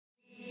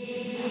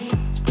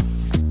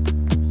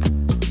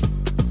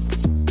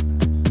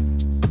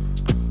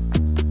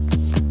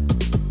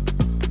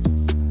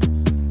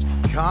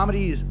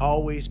comedy has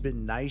always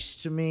been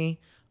nice to me,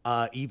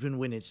 even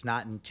when it's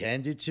not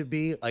intended to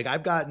be. Like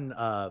I've gotten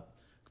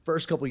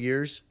first couple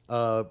years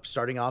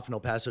starting off in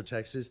El Paso,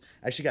 Texas,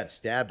 I actually got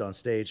stabbed on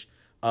stage.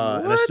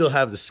 And I still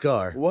have the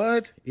scar.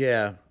 What?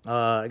 Yeah.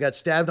 I got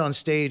stabbed on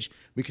stage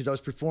because I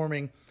was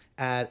performing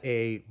at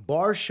a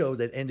bar show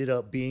that ended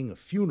up being a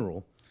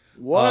funeral.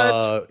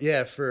 What?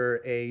 Yeah,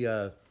 for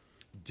a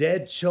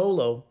dead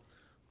cholo,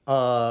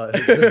 a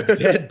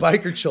dead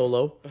biker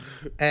cholo.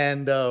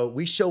 And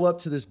we show up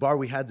to this bar.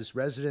 We had this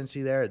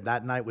residency there. And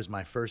that night was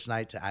my first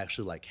night to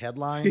actually like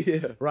headline.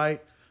 Yeah.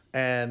 Right?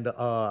 And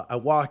I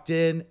walked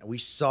in, we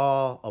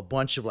saw a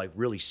bunch of like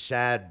really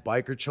sad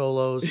biker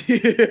cholos.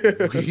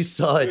 We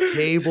saw a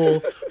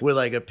table with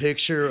like a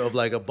picture of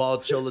like a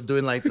bald cholo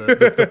doing like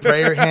the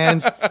prayer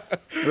hands,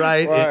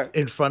 right?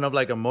 In front of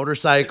like a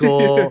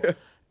motorcycle.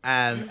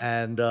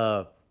 And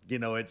you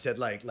know, it said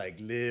like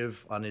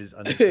live on his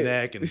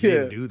neck, and he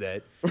didn't do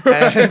that.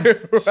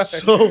 And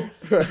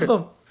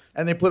so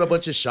and they put a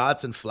bunch of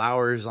shots and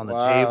flowers on the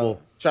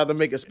table. Tried to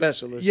make it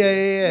special.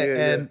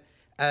 Yeah.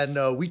 And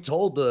we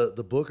told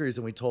the bookers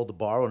and we told the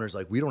bar owners,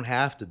 like, we don't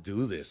have to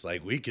do this.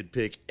 Like, we could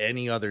pick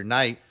any other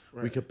night.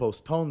 Right. We could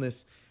postpone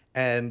this.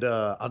 And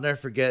I'll never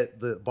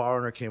forget, the bar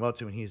owner came up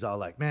to me and he's all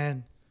like,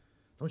 man,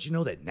 don't you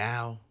know that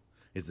now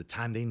is the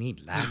time they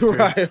need laughter?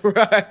 Right.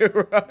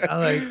 I'm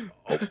like,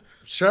 oh,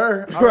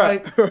 sure. All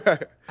right.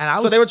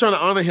 And so they were trying to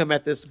honor him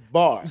at this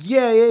bar.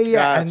 Yeah.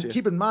 Gotcha. And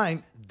keep in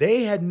mind,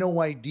 they had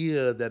no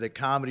idea that a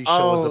comedy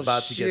show was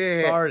about to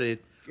get started.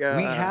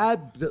 We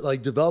had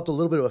like developed a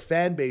little bit of a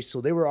fan base,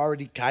 so they were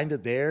already kind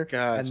of there,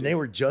 and they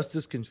were just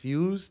as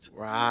confused.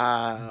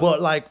 Wow.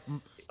 But like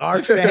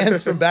our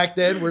fans from back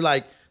then were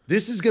like,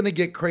 "This is gonna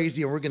get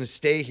crazy, and we're gonna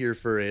stay here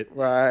for it."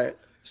 Right.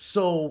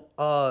 So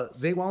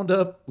they wound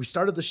up. We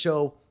started the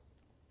show,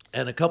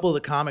 and a couple of the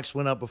comics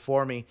went up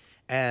before me,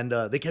 and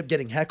they kept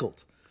getting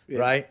heckled. Yeah.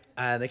 Right,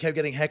 and they kept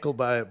getting heckled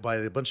by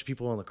a bunch of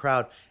people in the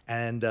crowd,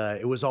 and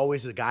it was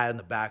always a guy in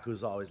the back who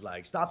was always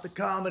like, "Stop the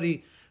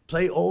comedy.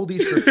 Play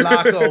oldies for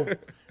Flacco."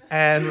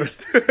 and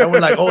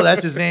we're like, oh,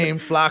 that's his name,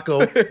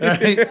 Flacco.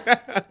 Right?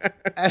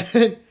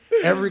 And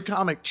every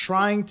comic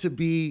trying to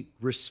be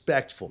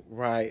respectful.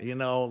 Right. You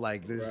know,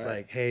 like this,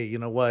 like, hey, you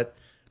know what?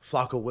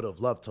 Flacco would have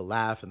loved to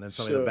laugh. And then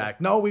somebody in the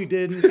back, no, we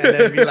didn't. And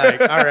then be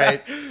like, all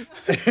right.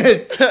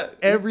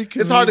 Every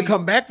comedian, it's hard to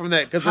come back from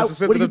that because it's a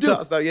sensitive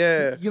talk. So,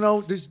 yeah. You know,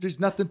 there's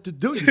nothing to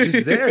do. You're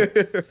just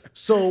there.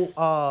 So,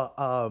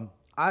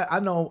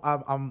 I know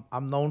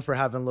I'm known for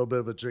having a little bit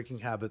of a drinking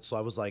habit, so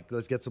I was like,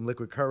 let's get some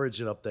Liquid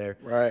Courage up there.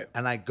 Right.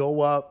 And I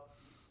go up,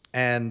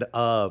 and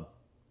the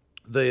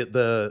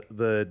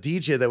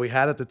DJ that we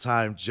had at the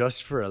time,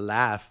 just for a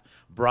laugh,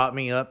 brought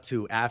me up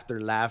to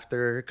After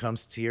Laughter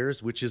Comes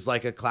Tears, which is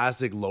like a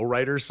classic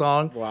lowrider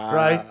song. Wow.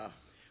 Right?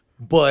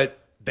 But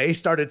they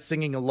started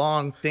singing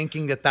along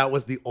thinking that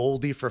was the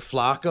oldie for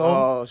Flacco.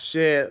 Oh,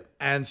 shit.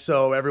 And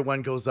so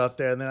everyone goes up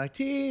there and they're like,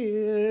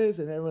 tears.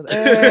 And everyone's,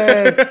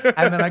 hey.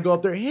 And then I go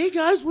up there, hey,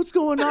 guys, what's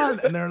going on?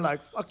 And they're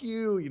like, fuck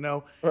you, you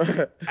know.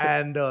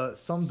 And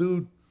some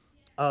dude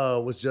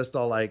was just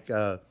all like,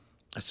 as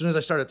soon as I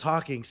started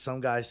talking,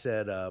 some guy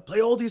said, play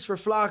oldies for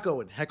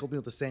Flacco, and heckled me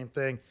with the same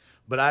thing.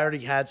 But I already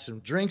had some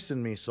drinks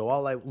in me. So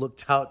all I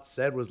looked out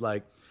said was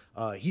like,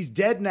 he's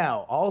dead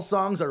now. All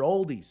songs are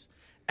oldies.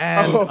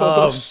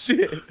 And,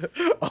 shit.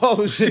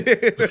 Oh,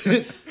 shit.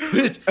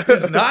 Which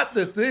is not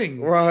the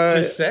thing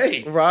to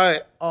say.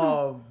 Right.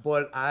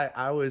 But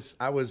I was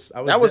that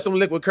was some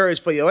Liquid Courage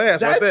for your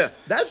ass right there.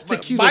 That's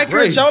tequila Biker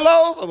brave.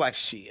 cholos? I'm like,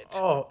 shit.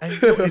 Oh, and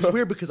you know, it's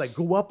weird because I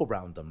grew up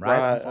around them,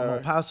 right? I'm a El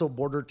Paso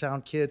border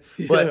town kid,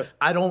 but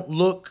I don't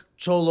look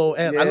cholo,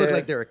 and I look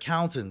like they're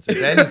accountants,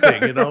 if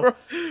anything, you know?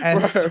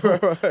 And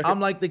so I'm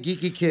like the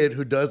geeky kid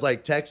who does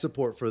like tech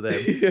support for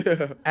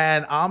them.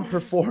 And I'm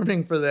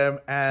performing for them,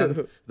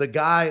 and the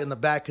guy in the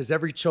back, because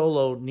every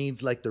cholo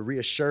needs like the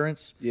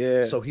reassurance.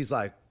 Yeah. So he's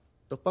like,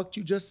 the fuck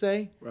you just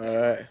say?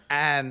 Right.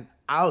 And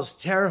I was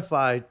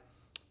terrified,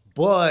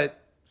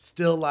 but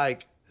still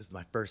like, this is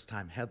my first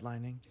time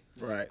headlining.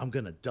 Right. I'm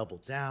going to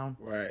double down.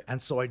 Right. And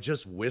so I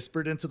just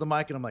whispered into the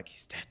mic, and I'm like,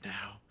 he's dead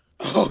now.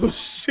 Oh,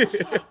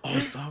 shit.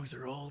 All songs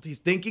are old. He's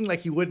thinking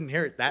like he wouldn't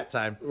hear it that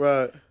time.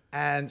 Right.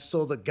 And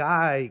so the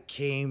guy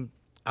came,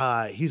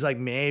 he's like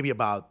maybe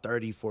about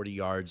 30, 40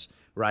 yards,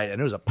 right? And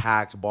it was a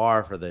packed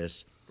bar for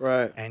this.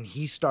 Right. And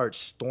he starts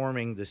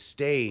storming the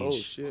stage. Oh,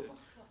 shit.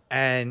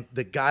 And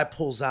the guy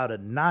pulls out a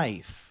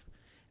knife.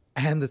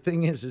 And the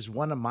thing is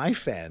one of my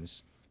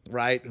fans,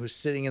 right, who's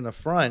sitting in the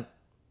front,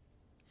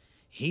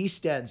 he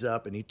stands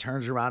up and he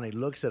turns around and he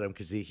looks at him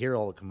because he hear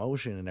all the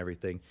commotion and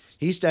everything.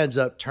 He stands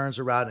up, turns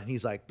around, and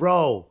he's like,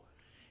 bro,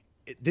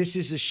 this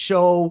is a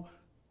show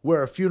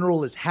where a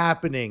funeral is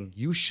happening.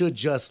 You should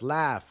just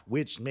laugh,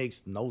 which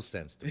makes no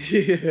sense to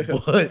me.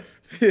 But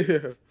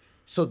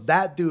so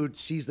that dude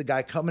sees the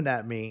guy coming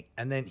at me,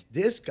 and then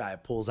this guy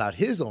pulls out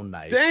his own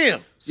knife. Damn.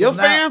 So your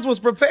now, fans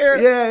was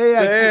prepared?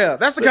 Yeah. Damn.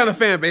 That's the kind of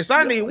fan base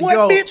I need.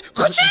 What, bitch?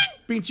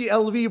 Pinchy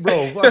LV,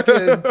 bro.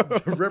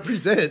 Fucking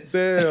represent.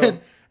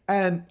 Damn.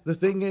 And the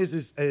thing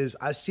is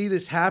I see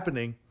this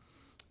happening,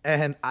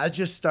 And I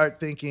just start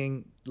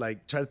thinking,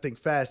 like, try to think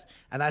fast.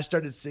 And I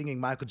started singing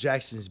Michael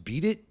Jackson's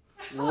Beat It.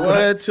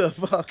 What the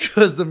fuck?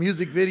 Because the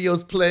music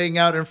video's playing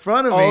out in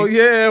front of me. Oh,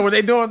 yeah. Were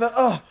they doing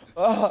the,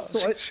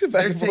 So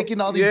they're taking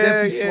all these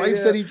empty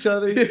swipes at each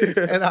other.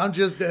 And I'm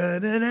just,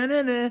 and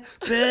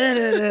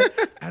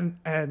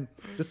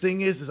the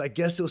thing is I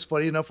guess it was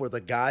funny enough where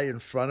the guy in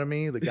front of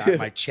me, the guy,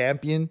 my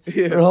champion,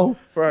 bro,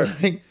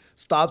 like,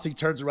 stops, he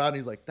turns around,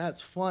 he's like, that's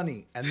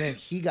funny. And then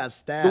he got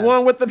stabbed. The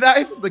one with the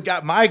knife? The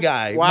guy, my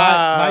guy,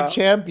 wow. my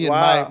champion,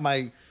 wow.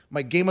 my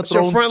Game of That's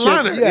your Thrones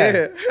front liner.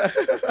 Yeah.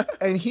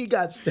 And he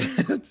got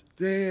stabbed.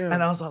 Damn.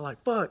 And I was all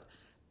like, fuck.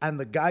 And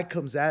the guy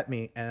comes at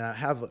me, and I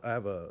have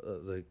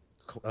a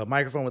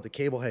microphone with the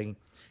cable hanging,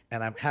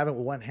 and I'm having it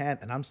with one hand,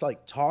 and I'm just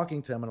like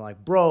talking to him, and I'm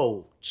like,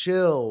 bro,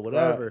 chill,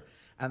 whatever. Right.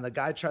 And the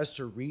guy tries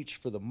to reach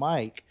for the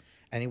mic,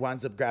 and he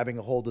winds up grabbing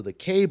a hold of the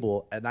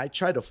cable, and I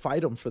tried to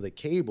fight him for the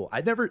cable.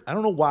 I don't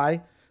know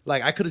why.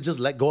 Like, I could have just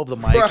let go of the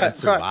mic and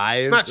survived. Right.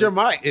 It's not your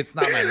mic. It's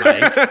not my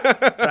mic.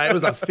 Right? It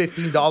was a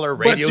 $15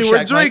 Radio Shack But you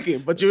were drinking.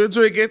 Mic. But you were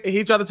drinking, and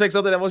he tried to take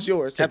something that was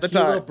yours at the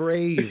time.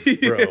 Brave,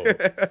 bro.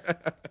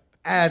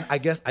 And I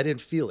guess I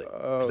didn't feel it.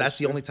 Because that's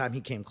the only time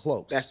he came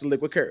close. That's the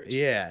liquid courage.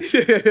 Yeah.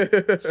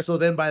 So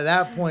then by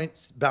that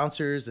point,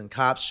 bouncers and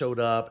cops showed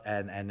up,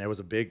 and there was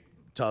a big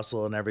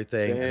tussle and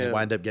everything. Damn. And they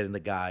wind up getting the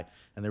guy,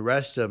 and they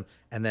arrest him.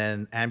 And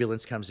then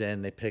ambulance comes in,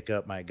 and they pick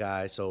up my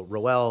guy. So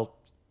Roel,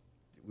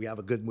 we have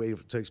a good way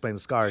to explain the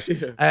scars.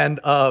 Yeah. And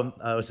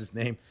what's his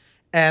name?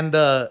 And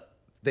the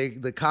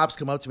cops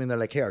come up to me, and they're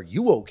like, hey, are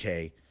you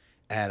okay?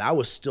 And I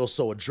was still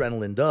so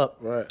adrenalined up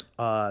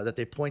that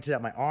they pointed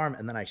at my arm,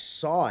 and then I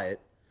saw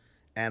it,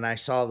 and I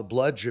saw the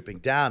blood dripping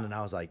down, and I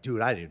was like,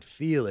 dude, I didn't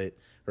feel it,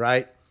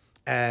 right?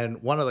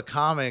 And one of the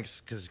comics,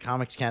 because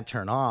comics can't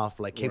turn off,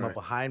 like came up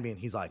behind me, and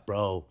he's like,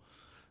 bro,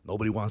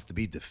 nobody wants to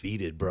be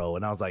defeated, bro.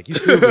 And I was like, you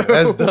stupid.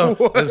 That's dumb.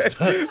 That's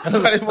dumb.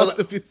 Nobody wants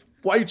to be.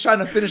 Why are you trying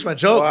to finish my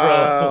joke,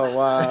 bro?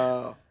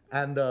 Wow.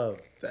 And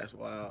that's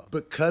wild.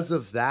 Because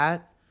of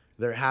that,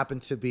 there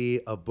happened to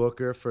be a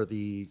booker for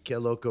the Que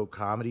Loco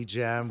Comedy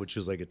Jam, which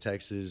was like a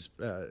Texas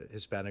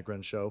Hispanic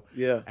run show.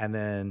 Yeah. And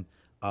then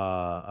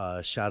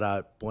shout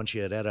out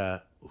Ponchi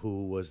Herrera,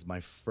 who was my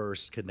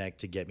first connect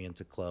to get me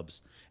into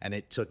clubs. And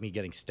it took me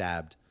getting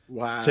stabbed.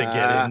 Wow. To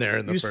get in there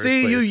in the first place.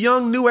 You see, you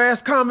young new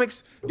ass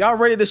comics, y'all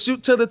ready to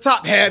shoot to the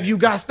top. Have you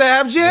got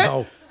stabbed yet?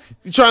 No.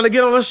 You trying to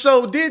get on a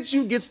show? Did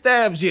you get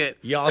stabbed yet?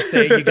 Y'all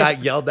say you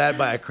got yelled at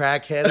by a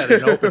crackhead at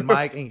an open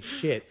mic? Ain't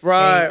shit.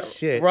 Right. Ain't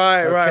shit.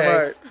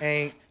 Right.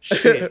 Ain't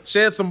shit.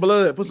 Shed some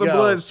blood. Put some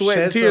blood, sweat,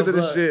 and tears in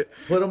this shit.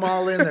 Put them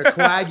all in there.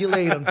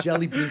 Coagulate them.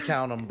 Jelly bean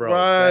count them, bro.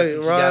 Right. That's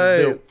what you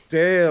gotta do.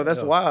 Damn,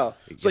 that's wild.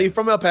 So you're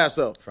from El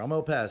Paso? From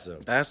El Paso.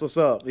 That's what's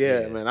up.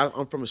 Yeah, man.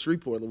 I'm from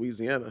Shreveport,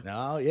 Louisiana.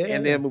 Oh, yeah.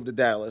 And then moved to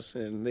Dallas.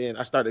 And then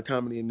I started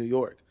comedy in New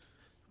York.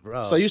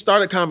 Bro. So you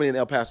started comedy in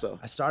El Paso?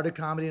 I started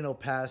comedy in El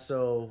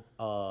Paso,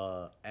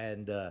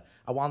 and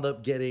I wound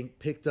up getting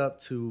picked up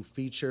to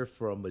feature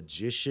for a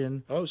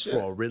magician for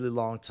a really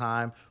long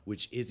time,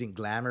 which isn't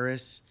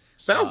glamorous.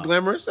 Sounds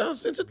glamorous.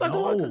 Sounds like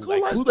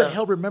who the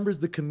hell remembers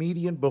the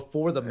comedian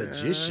before the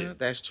magician?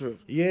 That's true.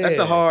 Yeah. That's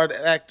a hard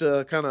act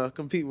to kind of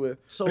compete with.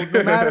 So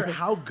no matter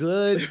how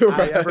good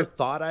I ever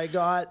thought I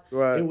got,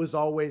 it was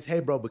always,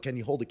 hey, bro, but can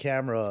you hold the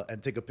camera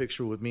and take a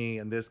picture with me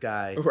and this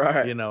guy?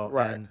 Right. You know?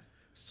 Right. And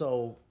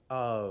so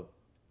I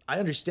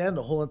understand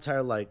the whole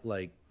entire, like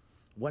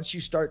once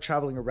you start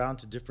traveling around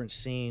to different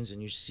scenes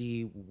and you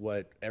see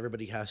what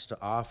everybody has to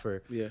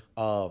offer,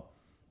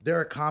 there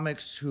are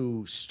comics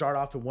who start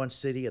off in one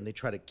city and they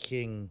try to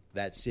king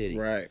that city.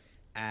 Right.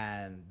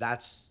 And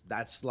that's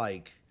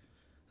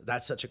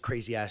such a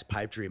crazy ass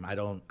pipe dream.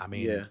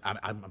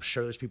 I'm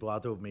sure there's people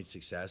out there who've made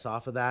success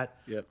off of that.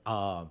 Yep.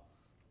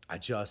 I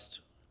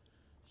just,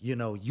 you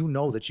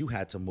know that you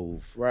had to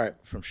move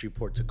from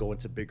Shreveport to go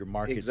into bigger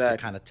markets to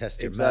kind of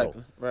test your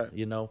metal. Right.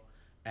 You know?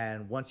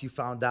 And once you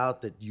found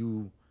out that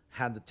you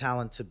had the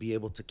talent to be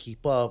able to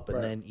keep up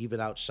and then even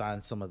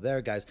outshine some of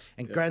their guys.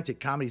 And granted,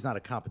 comedy's not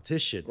a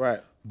competition. Right.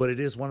 But it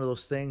is one of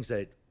those things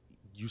that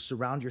you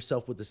surround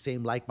yourself with the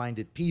same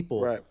like-minded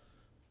people. Right.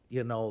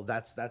 You know,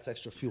 that's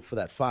extra fuel for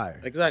that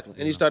fire. Exactly.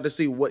 And you start to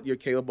see what you're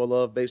capable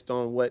of based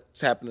on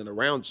what's happening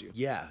around you.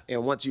 Yeah.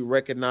 And once you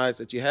recognize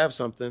that you have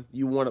something,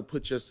 you want to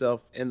put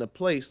yourself in the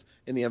place,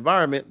 in the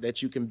environment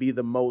that you can be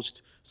the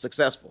most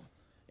successful.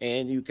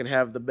 And you can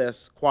have the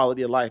best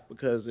quality of life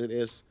because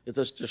it's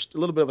just a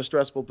little bit of a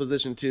stressful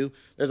position too.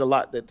 There's a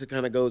lot that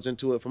kind of goes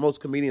into it. For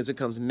most comedians, it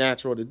comes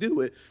natural to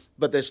do it,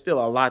 but there's still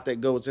a lot that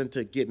goes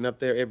into getting up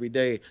there every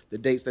day. The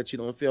dates that you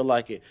don't feel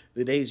like it,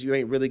 the days you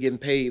ain't really getting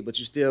paid, but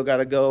you still got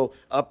to go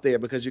up there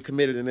because you're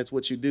committed and it's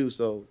what you do.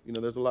 So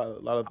there's a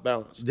lot of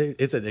balance.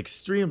 It's an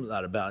extreme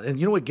lot of balance, and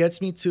you know what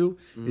gets me too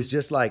is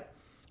just like.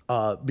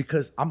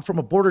 Because I'm from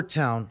a border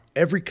town,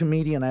 every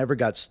comedian I ever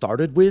got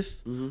started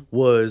with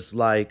was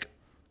like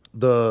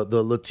the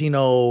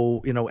Latino,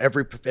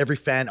 every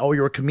fan, oh,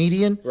 you're a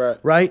comedian,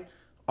 right?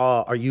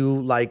 Are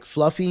you like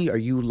Fluffy? Are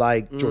you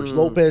like George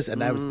Lopez?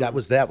 And that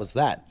was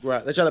that.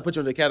 Right. They try to put you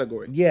in the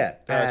category. Yeah.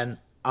 Gotcha. And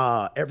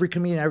every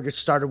comedian I ever get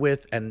started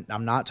with, and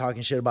I'm not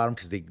talking shit about them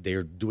because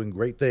they're doing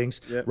great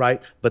things, Yep.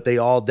 right? But they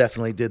all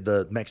definitely did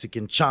the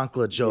Mexican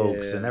chancla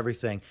jokes Yeah. and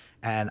everything.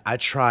 And I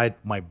tried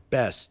my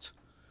best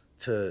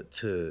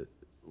to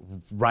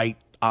write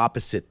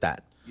opposite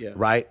that, Yeah.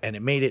 right? And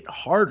it made it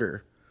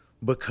harder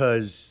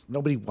because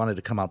nobody wanted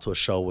to come out to a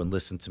show and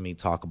listen to me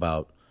talk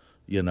about,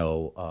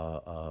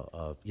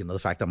 the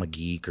fact I'm a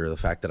geek or the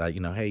fact that I,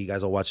 hey, you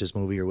guys all watch this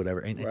movie or whatever.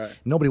 And Right.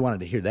 nobody wanted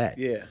to hear that.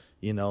 Yeah.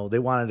 They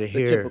wanted to The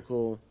hear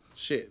typical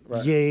shit,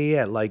 right?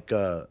 yeah. Like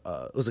it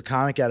was a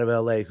comic out of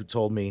LA who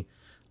told me,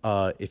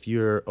 if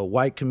you're a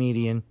white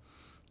comedian,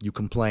 you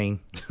complain.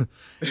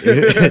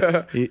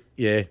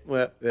 Yeah.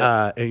 Well,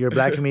 yeah. If you're a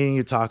black comedian,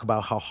 you talk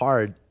about how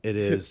hard it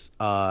is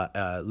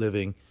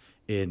living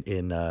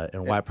in a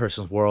white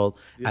person's world.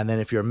 And then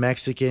if you're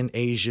Mexican,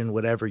 Asian,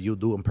 whatever, you'll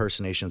do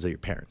impersonations of your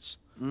parents.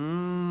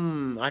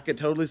 I could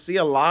totally see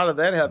a lot of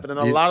that happening.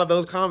 A lot of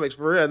those comics,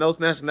 for real, and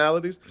those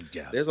nationalities.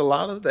 Yeah. There's a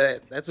lot of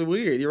that. That's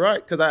weird. You're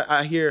right. Because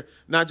I hear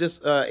not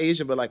just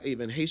Asian, but like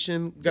even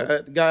Haitian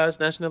guys,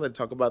 nationality,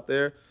 talk about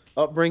their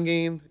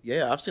upbringing.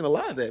 Yeah, I've seen a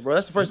lot of that, bro.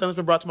 That's the first time it's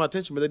been brought to my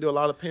attention, but they do a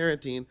lot of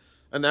parenting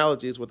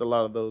analogies with a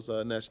lot of those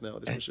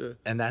nationalities, for sure.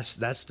 And that's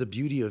the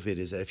beauty of it,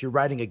 is that if you're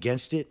writing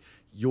against it,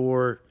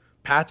 your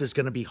path is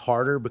going to be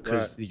harder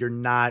because you're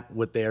not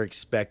what they're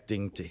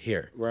expecting to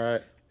hear.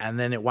 Right. And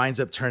then it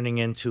winds up turning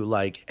into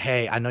like,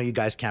 hey, I know you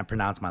guys can't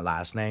pronounce my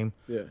last name,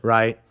 Yeah.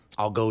 right?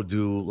 I'll go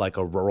do like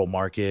a rural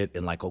market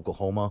in like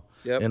Oklahoma,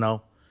 Yep.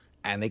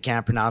 and they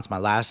can't pronounce my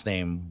last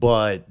name,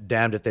 but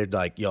damned if they're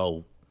like,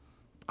 yo,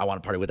 I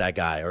want to party with that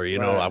guy, or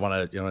Right. I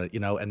want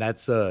to, and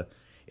that's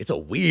it's a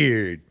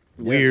weird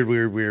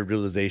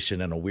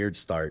realization and a weird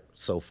start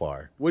so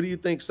far. What do you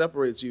think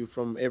separates you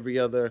from every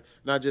other,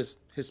 not just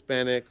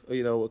Hispanic,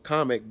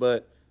 comic,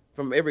 but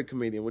from every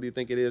comedian? What do you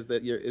think it is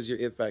that is your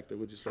it factor,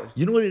 would you say?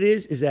 You know what it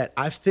is that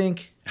I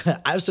think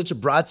I have such a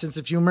broad sense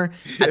of humor.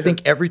 I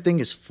think everything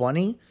is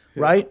funny,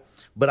 right?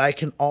 But I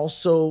can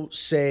also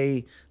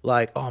say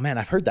like, oh man,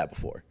 I've heard that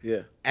before.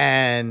 Yeah.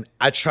 And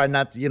I try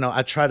not to,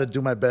 I try to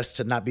do my best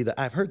to not be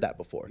I've heard that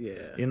before. Yeah.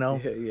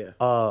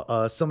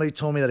 Yeah. Somebody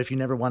told me that if you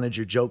never wanted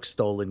your joke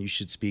stolen, you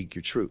should speak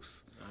your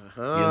truth.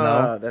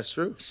 That's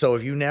true. So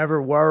if you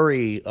never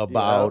worry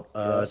about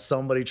Yeah.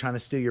 somebody trying to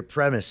steal your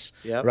premise,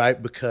 Yep.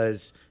 right?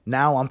 Because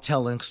now I'm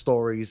telling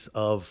stories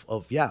I'm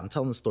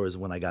telling the stories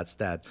of when I got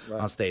stabbed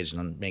on stage,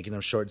 and I'm making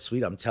them short and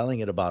sweet. I'm telling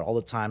it about all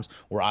the times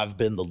where I've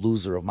been the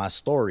loser of my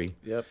story.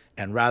 Yep.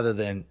 And rather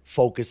than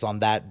focus on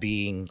that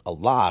being a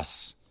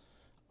loss,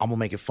 I'm gonna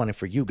make it funny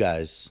for you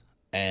guys.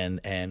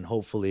 And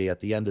hopefully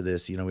at the end of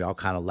this, we all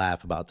kind of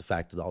laugh about the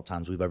fact that all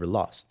times we've ever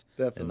lost.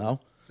 Definitely.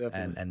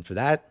 And for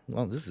that,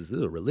 well, this is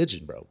a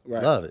religion, bro.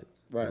 Right. Love it.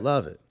 Right.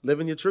 Love it.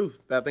 Living your truth.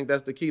 I think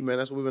that's the key, man.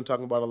 That's what we've been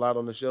talking about a lot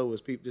on the show,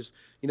 is people just,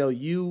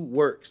 you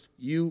works.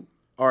 You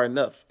are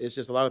enough. It's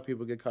just a lot of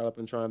people get caught up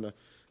in trying to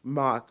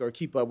mock or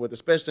keep up with,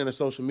 especially in the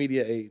social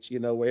media age,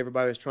 where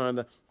everybody's trying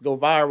to go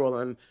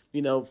viral and,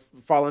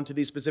 fall into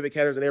these specific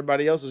categories that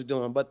everybody else is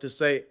doing. But to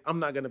say, I'm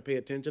not going to pay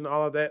attention to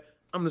all of that,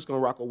 I'm just going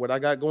to rock with what I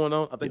got going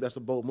on, I think that's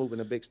a bold move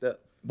and a big step.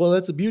 Well,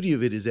 that's the beauty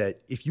of it, is that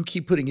if you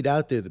keep putting it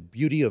out there, the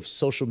beauty of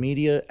social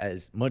media,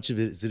 as much of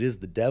it as it is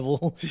the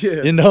devil,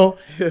 Yeah.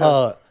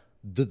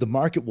 the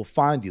market will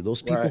find you.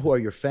 Those people Right. who are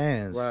your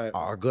fans Right.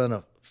 are going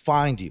to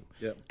find you.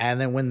 Yep.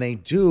 And then when they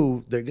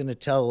do, they're going to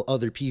tell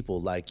other people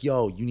like,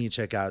 yo, you need to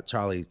check out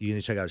Charlie. You need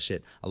to check out his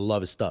shit. I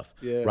love his stuff.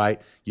 Yeah. Right?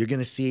 You're going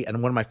to see,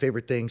 and one of my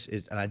favorite things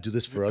is, and I do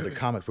this for other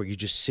comics, where you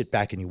just sit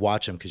back and you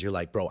watch them because you're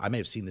like, bro, I may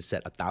have seen this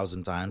set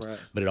 1,000 times, Right.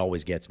 but it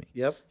always gets me.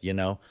 Yep.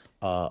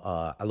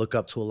 I look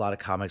up to a lot of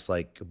comics,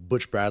 like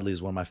Butch Bradley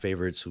is one of my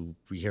favorites, who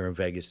we hear in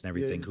Vegas and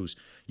everything, who's,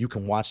 you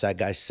can watch that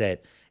guy's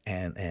set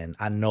and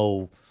I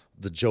know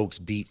the jokes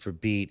beat for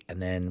beat,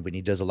 and then when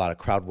he does a lot of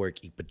crowd work,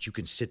 but you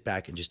can sit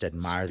back and just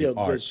admire Still the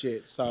art. good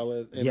shit,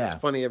 solid, and Yeah. it's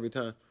funny every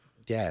time.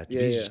 Yeah, Yeah,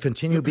 you yeah. just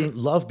continue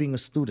love being a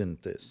student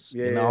at this,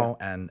 Yeah,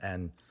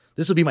 and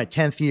this will be my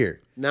 10th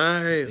year.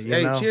 Nice. You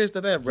Hey, know? cheers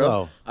to that, bro.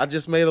 Bro. I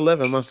just made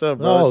 11 myself,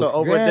 bro. Oh, So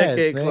over a congrats,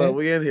 decade man. club.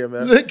 We in here,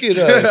 man. Look at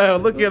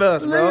us. Look at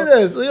us, bro. Look at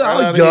us. Look at how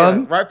Right out young.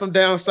 here. Right from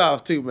down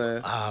south, too,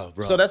 man. Oh,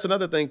 bro. So that's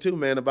another thing, too,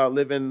 man, about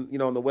living,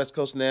 on the West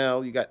Coast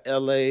now. You got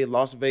LA,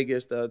 Las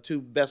Vegas, the two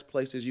best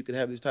places you could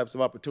have these types of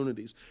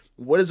opportunities.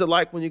 What is it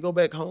like when you go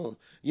back home?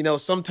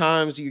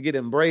 Sometimes you get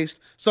embraced.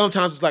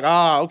 Sometimes it's like,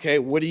 okay,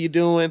 what are you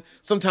doing?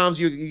 Sometimes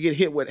you get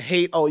hit with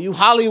hate. Oh, you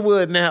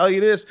Hollywood now. Oh, you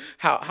this.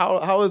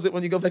 How is it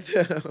when you go back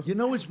to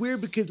It's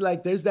weird because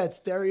like there's that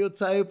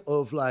stereotype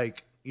of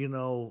like,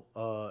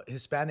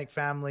 Hispanic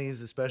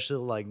families, especially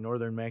like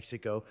northern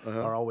Mexico,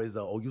 are always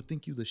you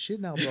think you the shit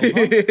now, bro?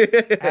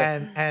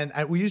 Huh? and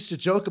we used to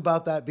joke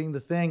about that being the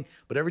thing,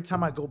 but every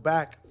time I go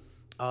back,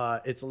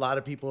 it's a lot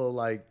of people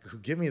like who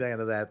give me the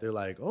end of that. They're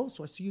like, "Oh,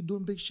 so I see you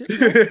doing big shit.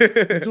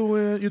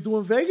 Bro. You're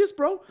doing Vegas,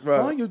 bro.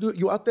 Right. Huh?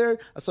 You out there?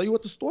 I saw you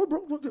at the store, bro.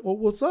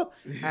 What's up?"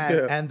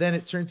 And then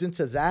it turns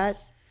into that.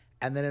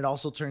 And then it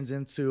also turns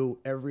into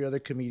every other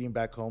comedian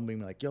back home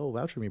being like, yo,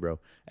 vouch for me, bro.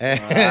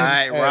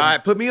 Right.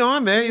 Put me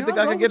on, man. You think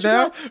I can get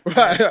down?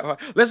 Right.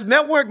 Let's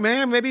network,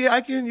 man. Maybe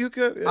you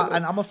could.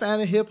 And I'm a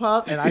fan of hip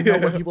hop, and I know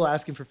when people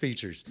asking for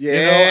features.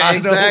 Yeah, I know.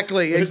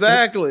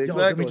 exactly. Yo,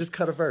 let me just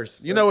cut a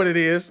verse. You know what it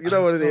is.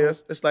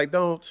 It's like,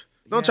 don't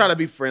try to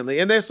be friendly.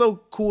 And they're so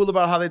cool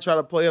about how they try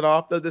to play it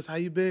off. They're just, how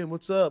you been?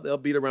 What's up? They'll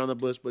beat around the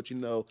bush, but you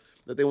know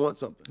that they want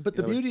something. But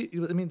the beauty,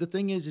 I mean, the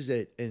thing is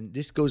that, and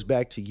this goes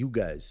back to you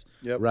guys,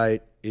 Yep.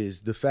 right?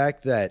 Is the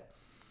fact that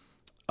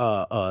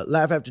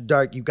Laugh After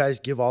Dark, you guys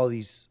give all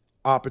these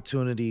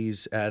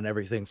opportunities and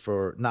everything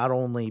for not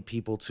only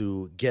people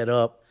to get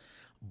up,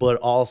 but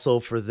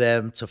also for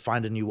them to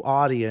find a new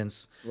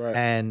audience. Right.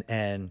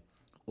 And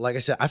like I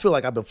said, I feel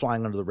like I've been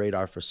flying under the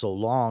radar for so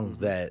long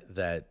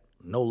that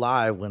no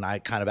lie, when I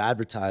kind of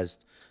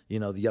advertised, you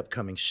know, the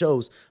upcoming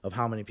shows, of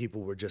how many people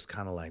were just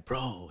kind of like,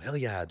 bro, hell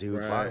yeah,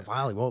 dude, Right.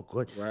 finally, well,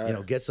 good, Right. you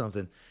know, get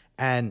something.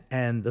 And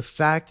the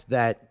fact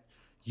that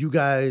you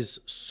guys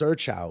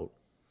search out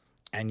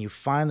and you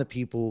find the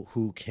people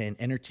who can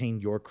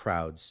entertain your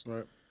crowds,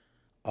 Right.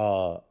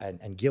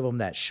 and give them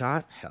that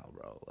shot, hell,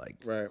 bro, like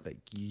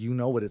you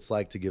know what it's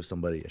like to give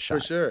somebody a shot.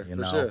 For sure, you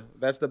for know? sure.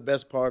 That's the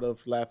best part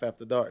of Laugh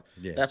After Dark.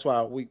 Yeah. That's why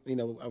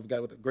I've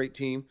got a great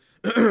team,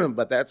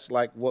 but that's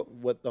like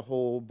what the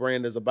whole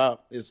brand is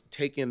about, is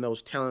taking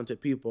those talented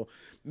people,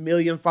 1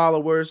 million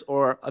followers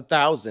or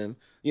 1,000,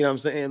 you know what I'm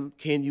saying?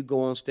 Can you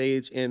go on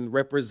stage and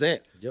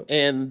represent? Yep.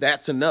 And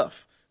that's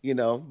enough, you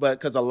know, but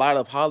because a lot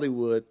of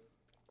Hollywood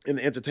in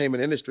the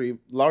entertainment industry,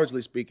 largely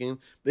speaking,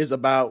 is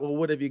about, well,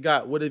 what have you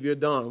got? What have you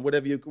done? What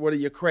are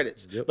your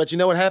credits? Yep. But you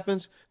know what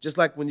happens? Just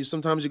like when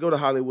sometimes you go to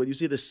Hollywood, you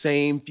see the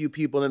same few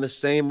people in the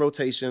same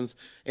rotations.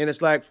 And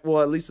it's like,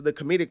 well, at least in the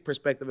comedic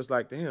perspective, it's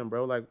like, damn,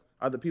 bro, like,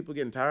 are the people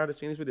getting tired of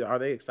seeing these videos? Are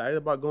they excited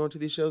about going to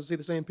these shows to see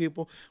the same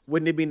people?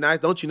 Wouldn't it be nice?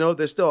 Don't you know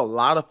there's still a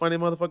lot of funny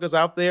motherfuckers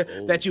out there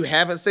that you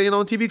haven't seen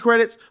on TV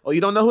credits, or you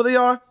don't know who they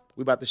are?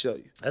 We about to show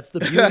you. That's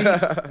the beauty.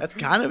 That's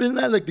kind of, isn't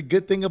that like the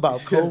good thing about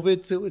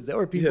COVID too, is there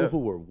were people who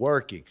were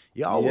working.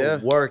 Y'all were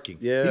working.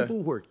 Yeah.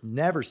 People were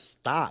never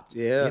stopped.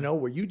 Yeah. You know,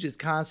 where you just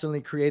constantly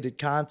created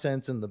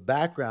content in the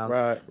background.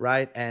 Right.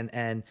 Right.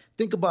 And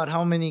think about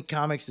how many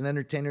comics and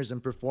entertainers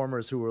and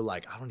performers who were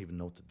like, I don't even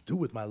know what to do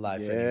with my life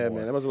anymore. Yeah,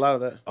 man, there was a lot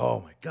of that. Oh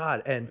my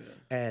God.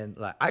 And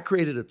like I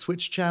created a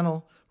Twitch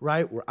channel,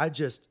 right, where I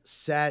just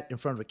sat in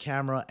front of a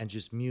camera and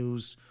just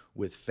mused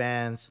with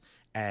fans.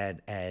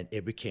 And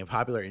it became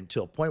popular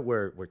until a point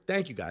where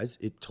thank you guys,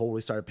 it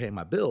totally started paying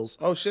my bills.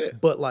 Oh shit.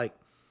 But like,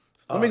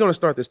 Let me go and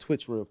start this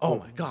Twitch real quick. oh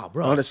my God,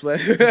 bro. Honestly.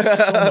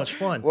 It's so much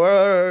fun.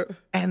 Word.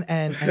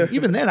 And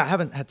even then I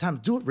haven't had time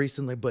to do it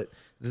recently, but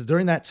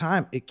during that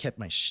time it kept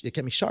me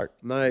sharp.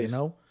 Nice. You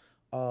know?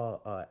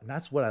 And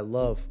that's what I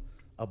love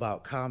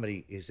about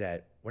comedy, is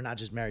that we're not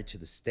just married to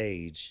the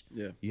stage.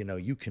 Yeah. You know,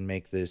 you can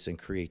make this and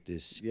create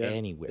this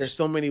anywhere. There's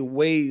so many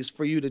ways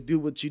for you to do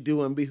what you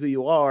do and be who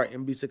you are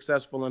and be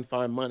successful and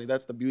find money.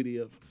 That's the beauty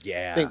of,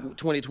 I think,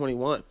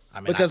 2021.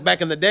 Because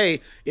back in the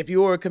day, if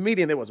you were a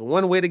comedian, there was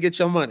one way to get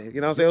your money. You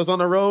know what I'm saying? It was on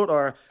the road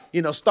or,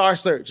 you know, Star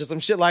Search or some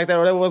shit like that, or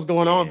whatever was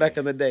going on back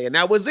in the day. And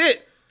that was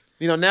it.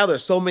 You know, now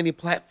there's so many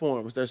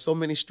platforms, there's so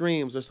many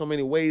streams, there's so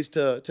many ways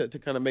to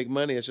kind of make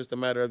money. It's just a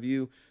matter of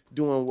you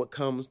doing what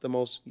comes the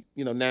most,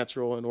 you know,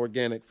 natural and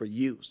organic for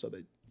you. So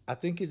that I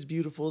think it's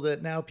beautiful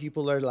that now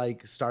people are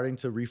like starting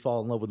to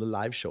re-fall in love with the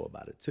live show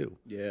about it too.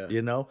 Yeah.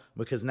 You know,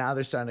 because now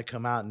they're starting to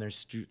come out and they're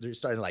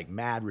starting to like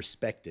mad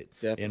respect it.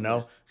 Definitely. You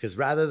know, because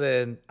rather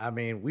than, I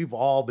mean, we've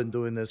all been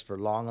doing this for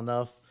long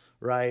enough,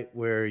 right?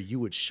 Where you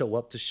would show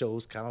up to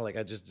shows, kind of like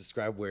I just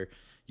described, where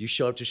you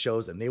show up to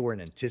shows and they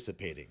weren't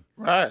anticipating.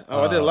 Right.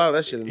 Oh, I did a lot of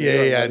that shit in New Yeah,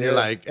 York, yeah. man. And you're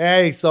like,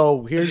 hey,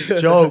 so here's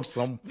jokes.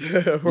 You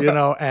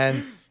know,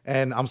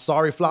 and I'm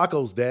sorry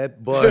Flacco's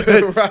dead, but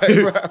right.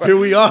 here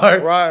we are.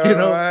 Right, you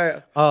know?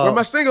 right. Where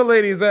my single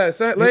ladies at?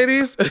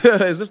 Ladies,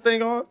 is this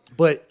thing on?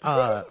 But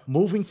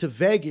moving to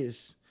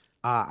Vegas,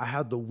 I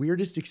had the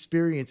weirdest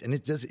experience, and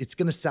it's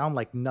gonna sound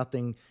like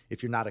nothing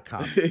if you're not a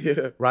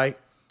comic, right?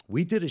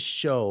 We did a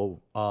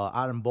show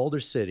out in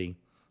Boulder City,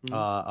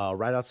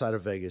 right outside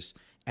of Vegas,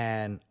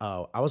 and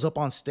I was up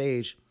on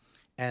stage,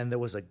 and there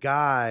was a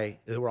guy.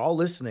 They were all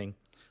listening,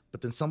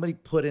 but then somebody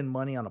put in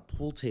money on a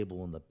pool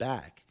table in the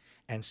back,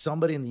 and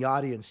somebody in the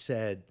audience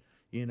said,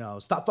 you know,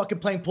 stop fucking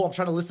playing pool. I'm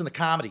trying to listen to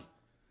comedy.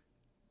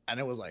 And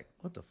it was like,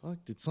 what the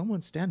fuck? Did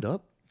someone stand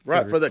up?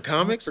 Right, for the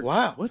comics?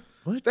 Wow. What?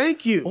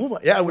 Thank you. Oh my,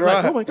 yeah, we're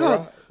like, oh my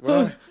God.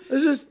 Right.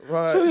 It's just,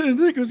 Right. I didn't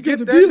think it was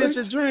Get going that to be bitch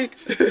like, a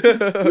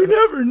drink. you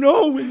never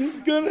know when this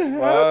is going to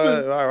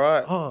happen.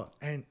 Right. Oh,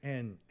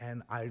 and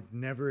I've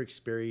never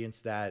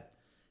experienced that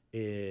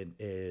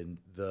in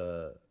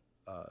the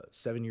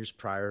 7 years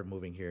prior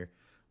moving here,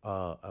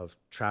 of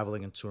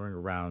traveling and touring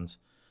around.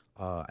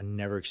 I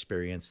never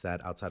experienced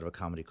that outside of a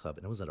comedy club,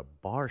 and it was at a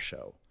bar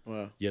show.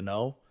 Wow. You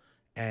know,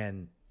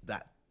 and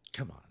that,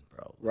 come on,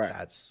 bro. Right.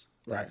 That's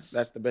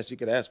That's the best you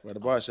could ask for at a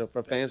bar show,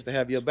 for fans to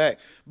have your back.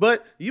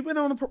 But you've been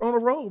on a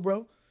roll,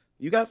 bro.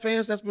 You got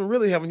fans that's been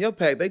really having your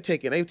back. They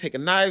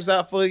taking knives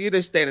out for you.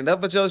 They standing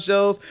up at your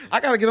shows. I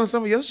gotta get on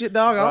some of your shit,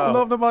 dog. I don't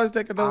know if nobody's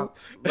taking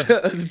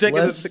those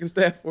taking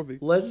staff for me.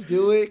 Let's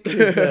do it.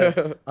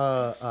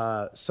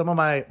 'Cause, some of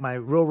my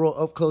real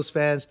up close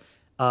fans,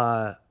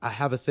 I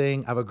have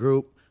a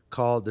group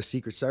called the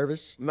Secret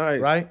Service. Nice.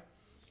 Right?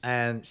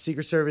 And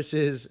Secret Service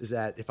is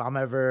that if I'm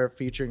ever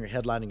featuring or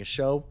headlining a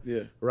show,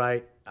 Yeah.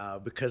 right?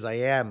 Because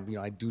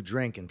I do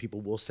drink and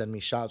people will send me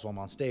shots while I'm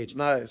on stage.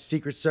 Nice.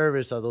 Secret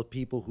Service are those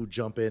people who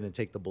jump in and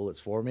take the bullets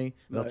for me.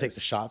 They'll Nice. take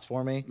the shots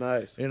for me.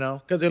 Nice.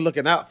 Because they're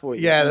looking out for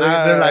you. yeah,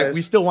 they're like,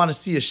 we still want to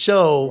see a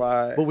show,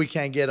 Right. but we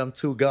can't get them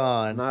too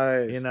gone.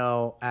 Nice.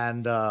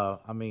 And I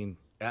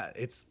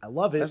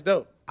love it. That's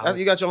dope.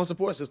 You got your own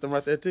support system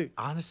right there too.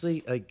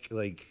 Honestly,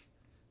 like,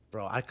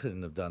 bro, I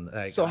couldn't have done that.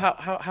 Like, So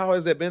how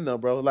has that been though,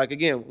 bro? Like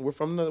again, we're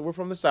from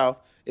the South.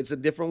 It's a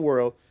different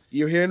world.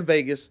 You're here in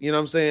Vegas, you know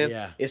what I'm saying?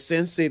 Yeah. It's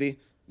Sin City.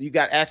 You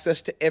got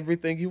access to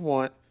everything you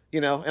want,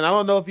 and I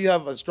don't know if you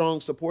have a strong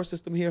support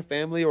system here,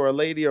 family or a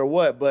lady or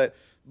what, but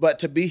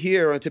to be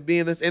here and to be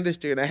in this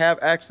industry and to have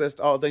access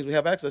to all the things we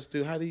have access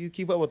to, how do you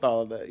keep up with all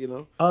of that,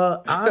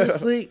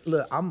 honestly,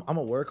 look, I'm a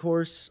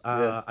workhorse.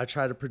 Yeah. I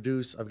try to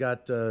produce. I've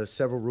got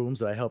several rooms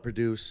that I help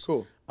produce.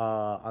 Cool.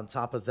 On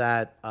top of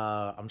that,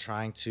 I'm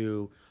trying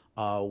to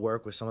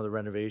work with some of the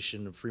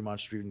renovation of Fremont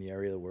Street in the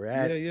area that we're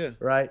at. Yeah.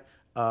 Right.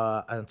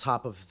 On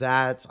top of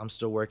that, I'm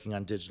still working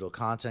on digital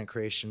content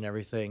creation and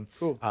everything.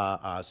 Cool.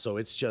 So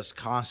it's just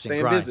constant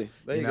Staying grind. busy.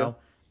 There you go.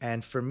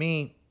 And for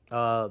me,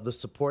 the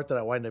support that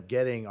I wind up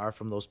getting are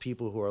from those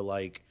people who are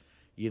like,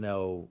 hey,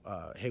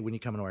 when you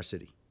coming to our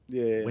city?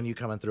 Yeah. When you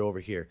coming through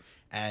over here?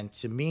 And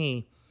to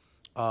me,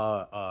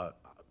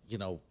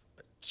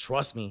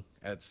 trust me,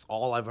 it's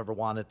all I've ever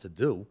wanted to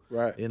do.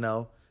 Right.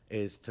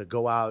 Is to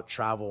go out,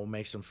 travel,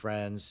 make some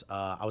friends.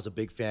 I was a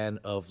big fan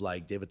of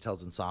like David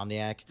Tell's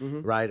Insomniac,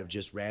 right? Of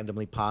just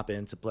randomly pop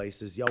into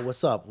places. Yo,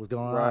 what's up? What's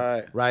going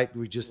on? Right.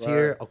 We just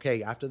here.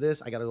 Okay, after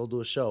this, I gotta go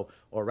do a show.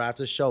 Or right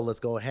after the show,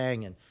 let's go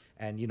hang and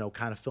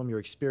kind of film your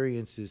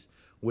experiences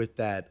with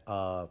that.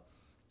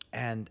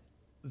 And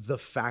the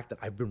fact that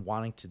I've been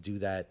wanting to do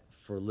that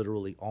for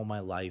literally all my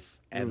life.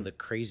 And the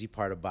crazy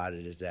part about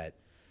it is that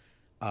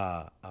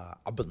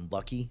I've been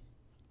lucky.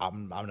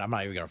 I'm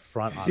not even gonna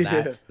front on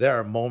that. Yeah. There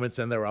are moments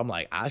in there where I'm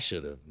like, I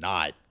should have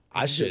not.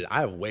 I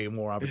have way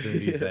more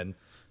opportunities than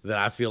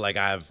I feel like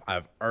I've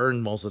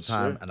earned most of the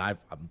time, and I'm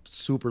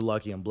super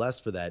lucky and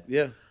blessed for that.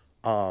 Yeah.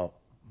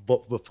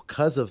 But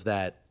because of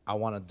that, I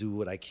want to do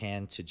what I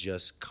can to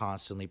just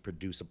constantly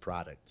produce a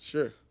product.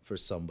 Sure. For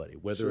somebody,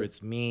 whether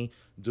it's me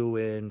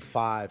doing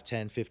 5,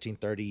 10, 15,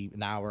 30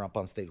 an hour up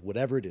on stage,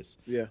 whatever it is.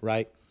 Yeah.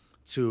 Right.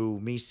 To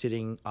me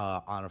sitting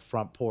on a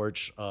front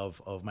porch of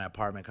my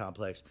apartment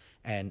complex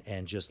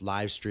and just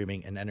live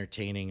streaming and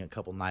entertaining a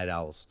couple night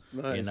owls,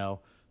 Nice.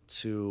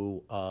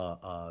 to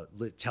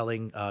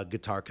telling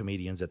guitar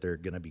comedians that they're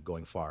going to be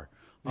going far.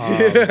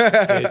 I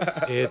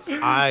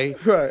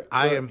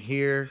am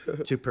here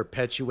to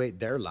perpetuate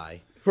their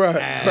lie. Right.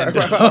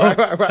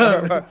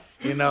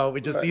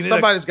 We just needed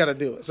Somebody's got to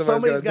do it.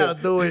 Somebody's got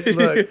to do it.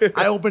 Look,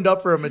 I opened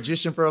up for a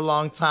magician for a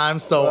long time,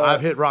 so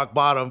I've hit rock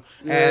bottom.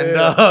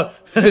 Here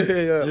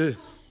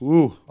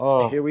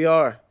we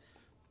are.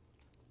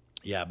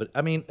 Yeah, but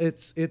I mean,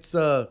 it's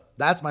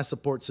that's my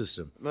support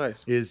system.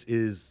 Nice.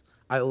 Is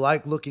I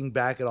like looking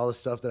back at all the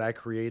stuff that I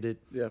created.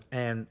 Yeah.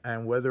 And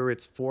whether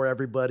it's for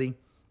everybody,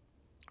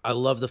 I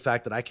love the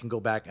fact that I can go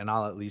back and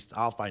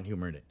I'll find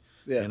humor in it.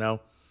 Yeah.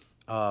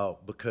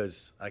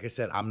 Because like I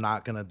said, I'm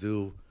not gonna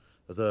do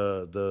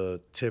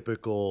the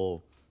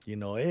typical,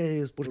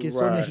 hey, porque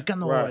soy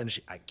mexicano, and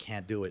I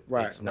can't do it.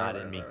 Right. It's not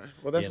in me. Right.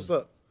 Well, that's what's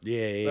up.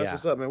 Yeah. That's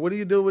what's up, man. What do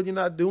you do when you're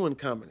not doing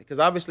comedy? Because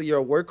obviously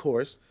you're a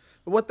workhorse.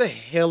 But what the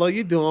hell are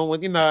you doing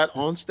when you're not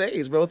on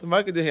stage, bro? What the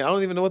mic doing here? I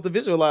don't even know what to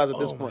visualize at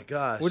this point. Oh my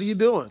gosh. What are you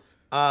doing?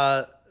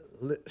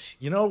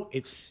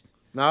 It's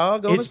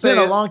It's been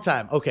a long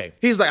time. Okay.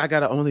 He's like, I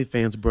got an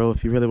OnlyFans, bro,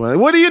 if you really want it.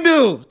 What do you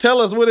do? Tell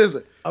us, what is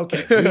it?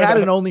 Okay. We had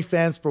an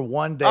OnlyFans for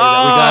one day that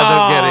we got ended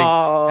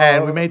up getting,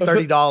 and we made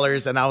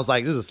 $30, and I was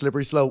like, this is a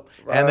slippery slope.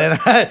 Right. And then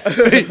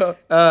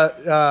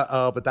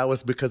but that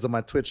was because of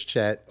my Twitch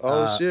chat.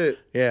 Oh, shit.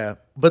 Yeah.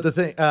 But the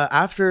thing,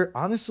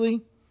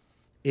 honestly,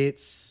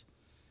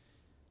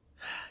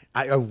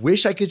 I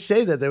wish I could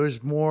say that there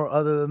was more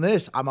other than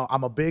this. I'm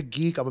a big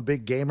geek. I'm a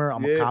big gamer.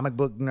 I'm a comic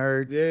book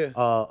nerd. Yeah.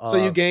 So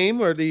you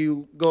game or do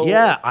you go?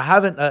 Yeah, I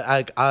haven't.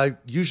 I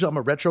usually I'm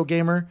a retro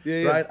gamer.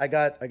 Yeah. Right. I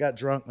got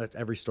drunk.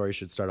 Every story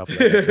should start off with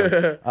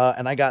that.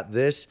 And I got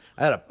this.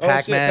 I had a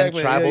Pac-Man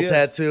tribal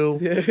tattoo,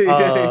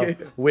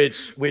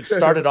 which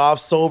started off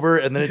sober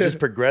and then it just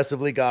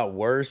progressively got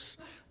worse.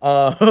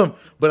 But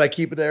I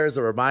keep it there as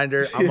a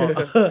reminder.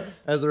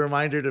 As a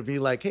reminder to be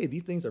like, hey,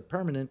 these things are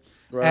permanent.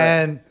 Right.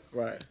 And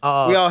right.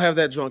 We all have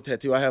that drunk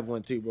tattoo. I have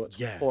one too, bro. It's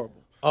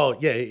horrible. Oh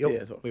yeah.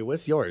 Wait,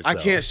 what's yours? I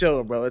can't show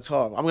it, bro. It's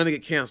horrible. I'm gonna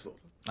get canceled.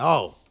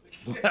 Oh.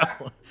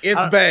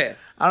 It's bad.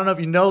 I don't know if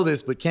you know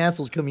this, but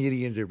canceled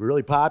comedians are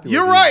really popular.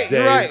 You're right.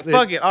 You're right.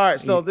 Fuck it. All right.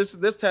 So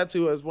this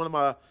tattoo is one of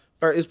my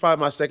It's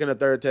probably my second or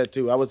third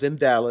tattoo. I was in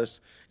Dallas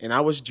and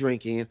I was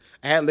drinking.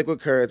 I had liquid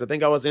courage. I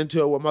think I was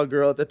into it with my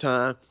girl at the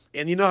time.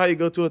 And you know how you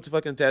go to a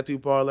fucking tattoo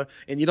parlor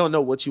and you don't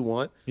know what you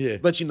want,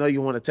 but you know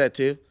you want a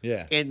tattoo.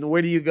 Yeah. And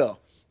where do you go?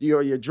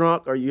 You're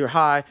drunk or you're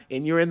high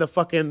and you're in the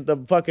fucking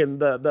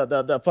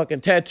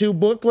tattoo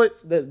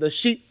booklets, the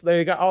sheets.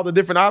 They got all the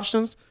different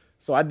options.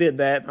 So I did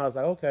that. And I was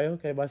like,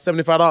 okay, by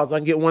 $75 I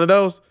can get one of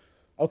those.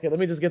 Okay, let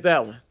me just get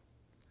that one.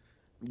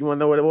 You want to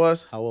know what it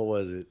was? What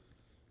was it?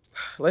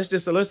 Let's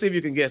see if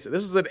you can guess it.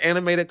 This is an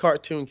animated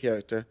cartoon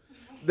character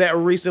that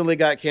recently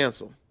got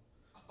canceled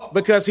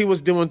because he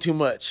was doing too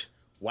much.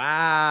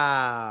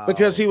 Wow.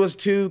 Because he was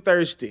too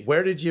thirsty.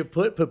 Where did you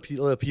put Pepe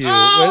Le Pew?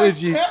 Oh,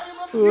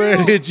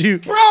 Where did you?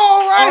 Bro,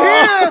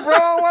 right here,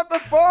 bro. What the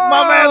fuck?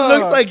 My man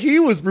looks like he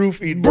was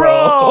roofied, bro.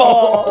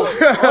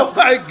 Oh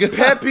my God.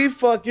 Pepe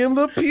fucking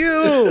Le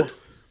Pew.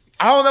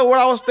 I don't know what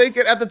I was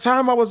thinking. At the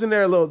time, I was in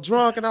there a little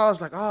drunk, and I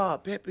was like,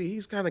 oh, Pepe,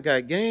 he's kind of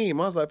got game.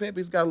 I was like,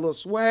 Pepe's got a little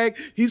swag.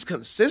 He's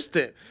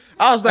consistent.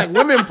 I was like,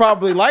 women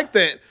probably like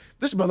that.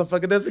 This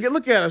motherfucker doesn't get,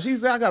 look at him.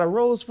 She's like, I got a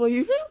rose for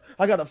you.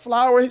 I got a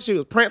flower. She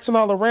was prancing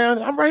all around.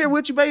 I'm right here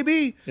with you,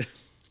 baby.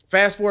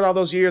 Fast forward all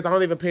those years, I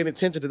don't even pay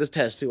attention to this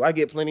tattoo. I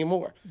get plenty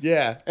more.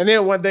 Yeah. And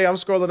then one day I'm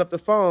scrolling up the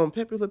phone.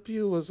 Pepe Le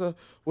Pew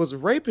was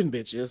raping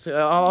bitches.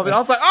 I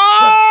was like,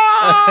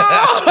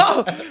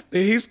 oh!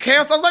 He's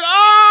canceled. I was like,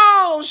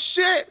 oh,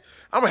 shit.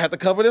 I'm going to have to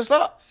cover this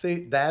up.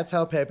 See, that's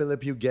how Pepe Le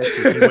Pew gets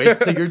you. He waits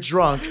till you're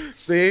drunk.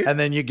 See? And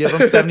then you give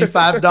him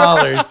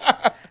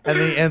 $75. And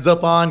then he ends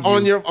up on you.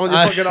 On your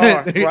fucking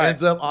arm. He Right.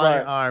 ends up on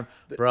your arm.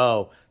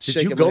 Bro, did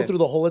Shaking you my go head. through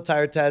the whole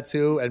entire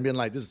tattoo and being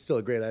like, this is still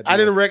a great idea? I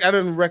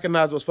didn't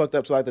recognize it was fucked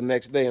up till like the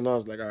next day, and I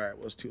was like, all right,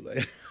 well, it's too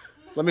late.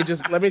 Let me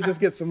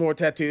just get some more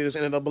tattoos,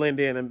 and it'll blend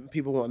in, and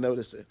people won't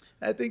notice it.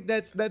 I think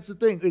that's the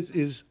thing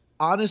is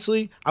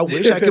honestly, I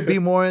wish I could be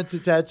more into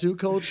tattoo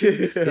culture.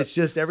 It's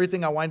just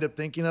everything I wind up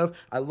thinking of.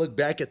 I look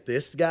back at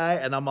this guy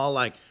and I'm all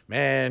like,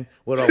 man,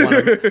 what do I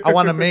want to I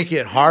want to make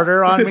it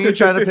harder on me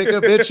trying to pick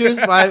up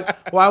bitches.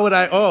 Why would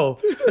I? Oh,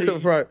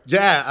 Right.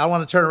 yeah. I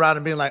want to turn around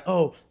and be like,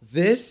 oh,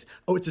 it's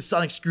a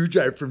sonic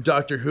screwdriver from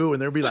Doctor Who.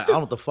 And they'll be like, I don't know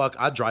what the fuck.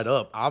 I dried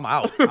up. I'm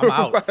out.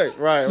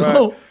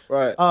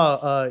 Right.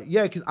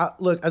 Yeah, because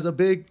look, as a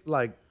big,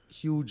 like,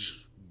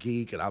 huge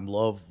geek, and I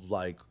love,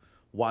 like,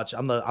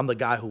 I'm the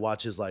guy who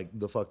watches, like,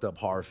 the fucked up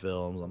horror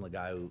films. I'm the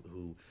guy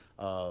who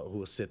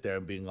will sit there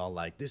and being all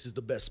like, this is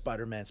the best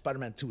Spider-Man.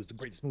 Spider-Man 2 is the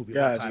greatest movie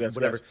of all time.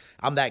 Whatever.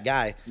 I'm that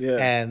guy.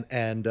 Yeah.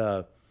 And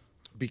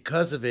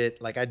because of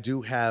it, like, I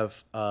do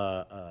have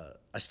I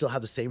still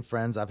have the same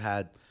friends I've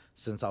had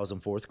since I was in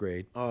 4th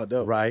grade. Oh,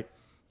 dope. Right?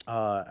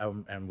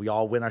 And we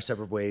all went our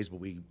separate ways, but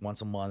we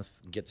once a month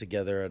get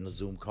together on a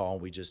Zoom call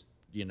and we just,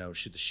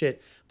 shoot the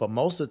shit. But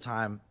most of the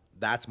time,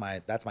 that's my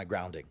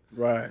grounding.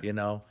 Right.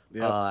 Yep.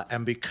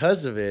 And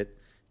because of it,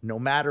 no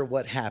matter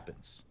what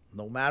happens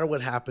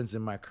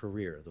in my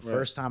career, the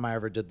first time I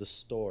ever did the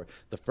store,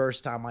 the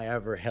first time I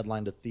ever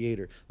headlined a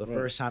theater, the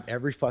first time,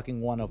 every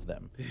fucking one of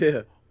them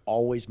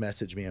always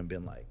messaged me and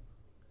been like,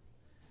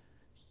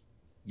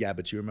 yeah,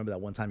 but you remember that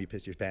one time you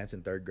pissed your pants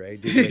in 3rd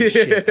grade? Dude,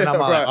 shit. And I'm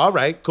like, all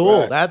right,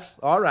 cool. That's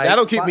all right.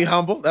 That'll keep me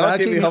humble. That'll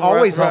keep me humble.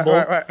 Always Right, humble.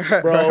 right,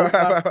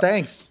 bro.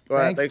 Thanks.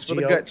 Thanks for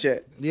the Gio. gut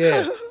check.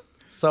 Yeah.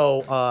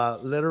 So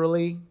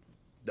literally,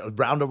 the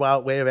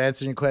roundabout way of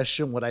answering your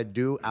question, what I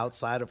do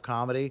outside of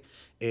comedy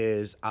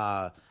is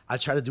I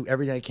try to do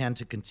everything I can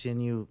to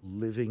continue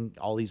living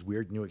all these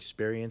weird new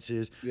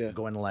experiences,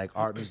 going to like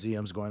art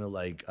museums, going to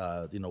like,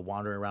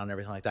 wandering around and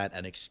everything like that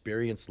and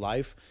experience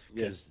life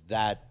because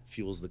that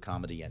fuels the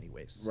comedy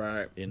anyways.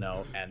 Right.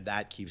 And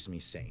that keeps me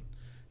sane.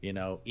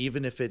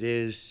 Even if it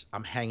is,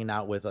 I'm hanging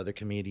out with other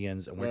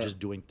comedians and we're just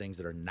doing things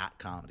that are not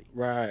comedy.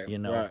 Right.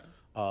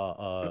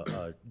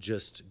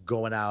 Just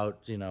going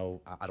out,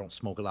 I don't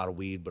smoke a lot of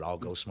weed, but I'll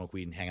go smoke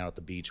weed and hang out at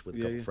the beach with a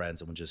couple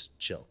friends and we'll just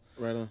chill.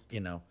 Right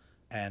on.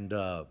 And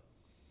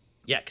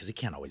because it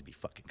can't always be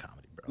fucking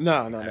comedy, bro.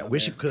 No, I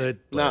wish it could.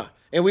 But Nah,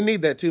 and we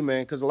need that too,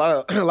 man, because a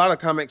lot of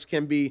comics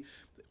can be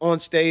on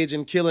stage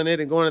and killing it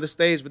and going to the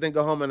stage, but then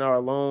go home and are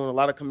alone. A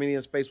lot of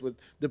comedians faced with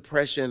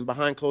depression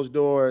behind closed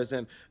doors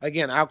and,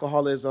 again,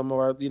 alcoholism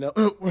or,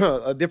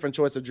 a different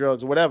choice of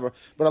drugs or whatever.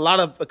 But a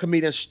lot of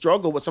comedians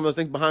struggle with some of those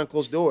things behind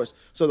closed doors.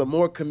 So the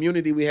more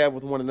community we have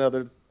with one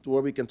another,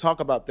 where we can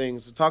talk about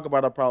things, talk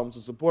about our problems,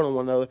 and support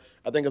one another,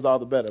 I think is all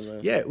the better,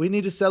 man. Yeah, we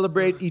need to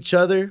celebrate each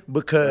other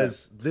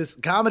because this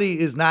comedy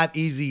is not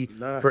easy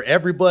for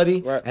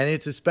everybody, and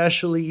it's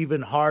especially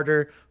even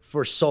harder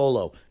for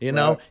solo.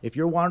 If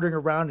you're wandering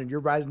around and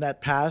you're riding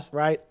that path,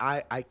 right?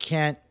 I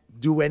can't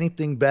do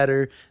anything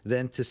better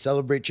than to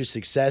celebrate your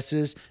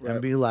successes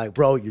and be like,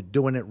 bro, you're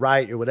doing it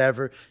right or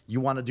whatever. You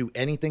want to do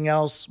anything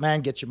else,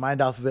 man, get your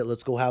mind off of it.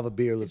 Let's go have a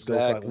beer. Let's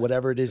go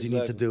whatever it is you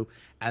need to do.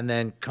 And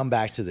then come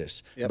back to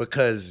this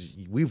because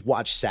we've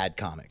watched sad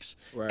comics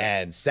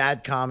and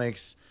sad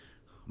comics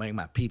make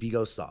my pee-pee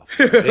go soft.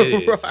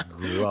 It is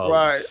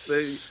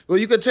gross. Well,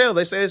 you could tell.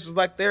 They say this is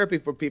like therapy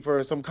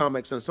for some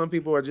comics, and some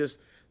people are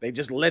they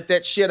just let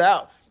that shit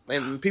out.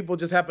 and people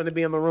just happen to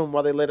be in the room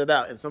while they let it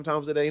out, and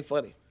sometimes it ain't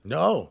funny.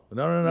 No. You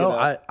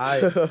know?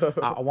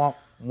 I want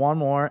one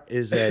more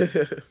is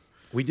that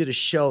we did a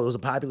show. It was a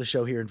popular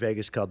show here in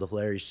Vegas called The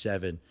Hilarious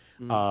Seven,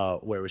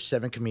 where it was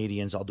 7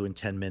 comedians all doing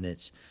 10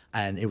 minutes.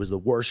 And it was the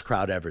worst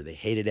crowd ever. They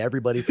hated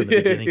everybody from the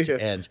beginning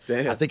to end.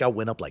 Damn. I think I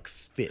went up like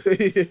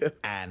 5th.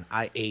 And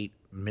I ate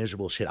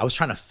miserable shit. I was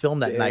trying to film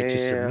that night to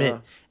submit.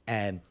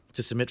 And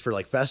to submit for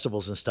like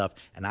festivals and stuff,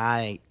 and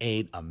I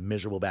ate a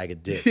miserable bag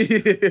of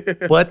dicks.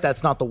 But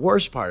that's not the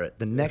worst part.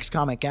 The next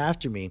comic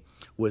after me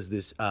was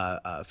this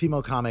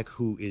female comic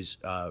who is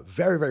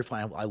very, very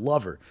funny. I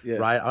love her,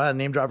 right? I'm gonna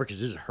name drop her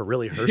because this is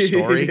her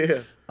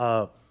story.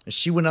 And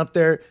she went up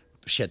there.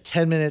 She had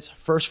 10 minutes.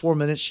 First 4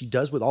 minutes, she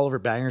does with all of her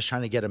bangers,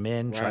 trying to get them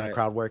in, trying to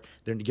crowd work.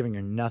 They're giving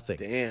her nothing.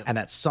 Damn. And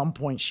at some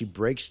point, she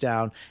breaks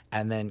down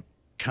and then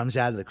comes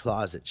out of the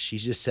closet. She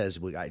just says,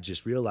 well, I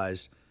just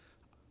realized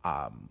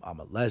I'm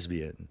a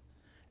lesbian.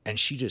 And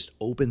she just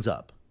opens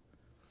up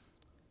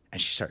and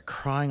she started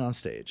crying on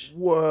stage.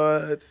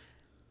 What?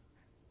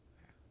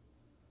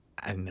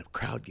 And the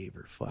crowd gave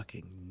her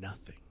fucking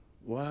nothing.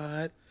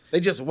 What? They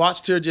just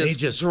watched her They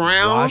just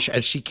drown?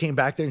 and she came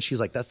back there and she's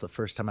like, that's the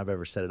first time I've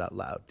ever said it out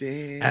loud.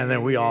 Damn. And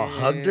then we all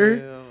hugged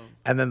her.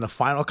 And then the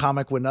final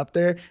comic went up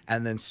there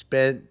and then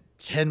spent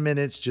 10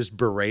 minutes just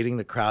berating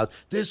the crowd.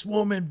 This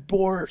woman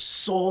bore her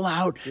soul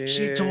out.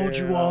 She told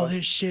you all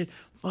this shit.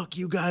 Fuck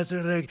you guys.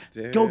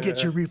 Go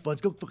get your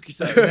refunds. Go fuck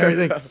yourself and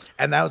everything.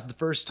 And that was the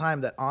first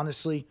time that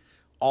honestly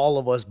all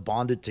of us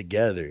bonded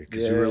together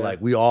because we were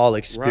like, we all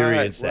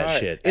experienced that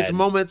shit. It's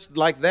moments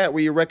like that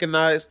where you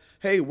recognize,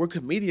 hey, we're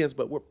comedians,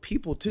 but we're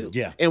people too.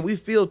 Yeah. And we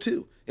feel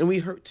too. And we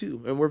hurt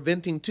too. And we're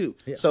venting too.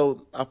 Yeah.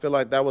 So I feel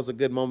like that was a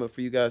good moment for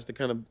you guys to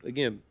kind of,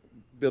 again,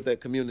 build that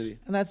community.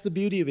 And that's the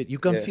beauty of it. You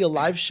come see a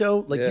live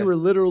show, like you were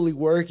literally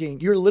working.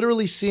 You're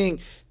literally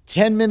seeing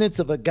 10 minutes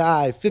of a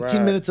guy,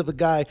 15 minutes of a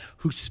guy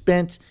who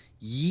spent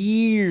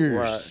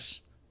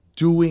years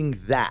doing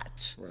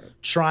that,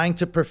 trying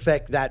to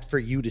perfect that for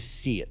you to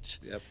see it.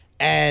 Yep.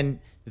 And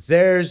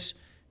there's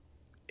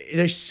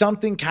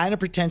something kind of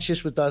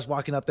pretentious with us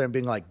walking up there and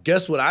being like,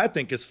 guess what I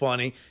think is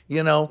funny,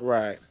 you know?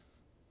 Right.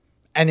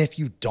 And if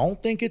you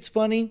don't think it's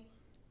funny,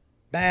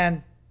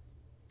 man,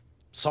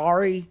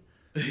 sorry.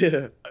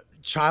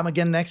 Try them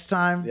again next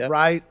time,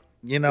 right?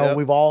 You know,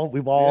 we've all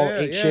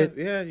ate shit.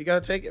 Yeah, you gotta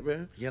take it,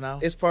 man. You know,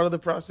 it's part of the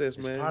process,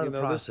 man. It's part of the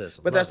process.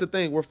 But that's the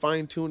thing. We're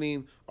fine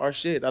tuning our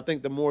shit. I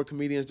think the more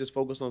comedians just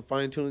focus on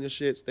fine tuning your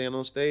shit, staying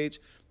on stage,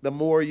 the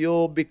more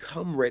you'll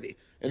become ready.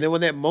 And then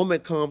when that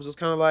moment comes, it's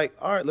kind of like,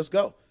 all right, let's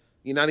go.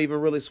 You're not even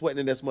really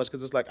sweating it as much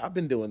because it's like, I've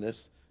been doing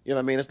this. You know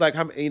what I mean? It's like,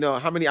 how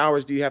many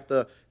hours do you have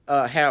to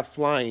have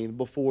flying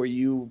before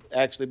you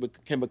actually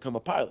can become a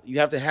pilot? You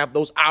have to have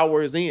those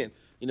hours in.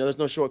 You know, there's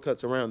no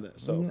shortcuts around that.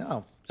 So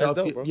no. That's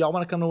so dope, bro. Y'all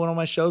want to come to one of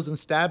my shows and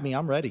stab me?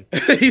 I'm ready.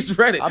 He's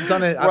ready. I've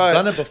done it. I've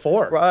done it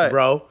before,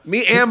 bro.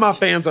 Me and my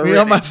fans are ready.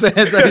 Me and my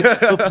fans are ready.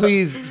 So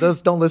please,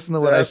 just don't listen to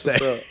what I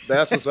say.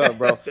 That's what's up,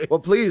 bro. Well,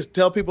 please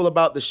tell people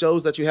about the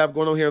shows that you have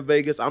going on here in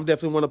Vegas. I'm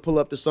definitely want to pull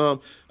up to some.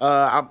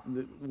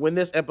 When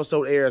this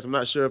episode airs, I'm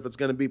not sure if it's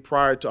going to be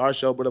prior to our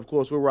show, but of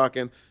course we're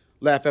rocking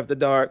Laugh After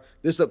Dark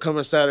this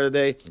upcoming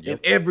Saturday, and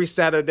every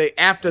Saturday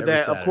after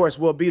that, of course,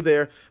 we'll be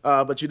there.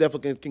 But you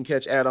definitely can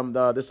catch Adam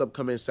this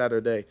upcoming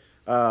Saturday,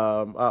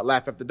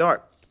 Laugh After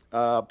Dark.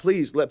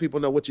 Please let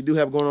people know what you do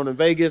have going on in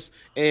Vegas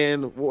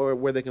and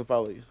where they can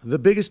follow you. The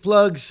biggest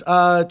plugs,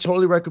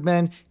 totally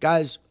recommend.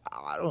 Guys,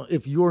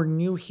 if you're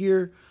new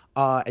here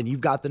and you've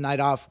got the night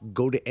off,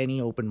 go to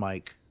any open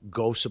mic.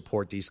 Go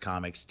support these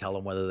comics. Tell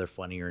them whether they're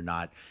funny or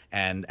not,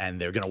 and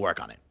they're going to work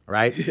on it.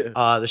 Right.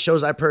 The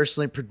shows I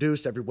personally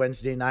produce every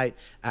Wednesday night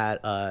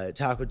at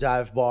Taco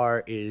Dive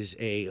Bar is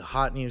a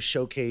hot news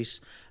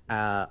showcase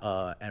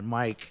and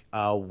Mike,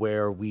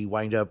 where we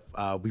wind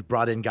up, we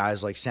brought in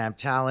guys like Sam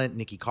Talent,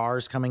 Nikki Carr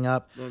is coming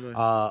up.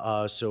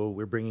 So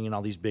we're bringing in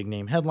all these big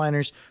name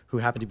headliners who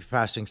happen to be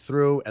passing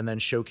through and then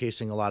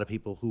showcasing a lot of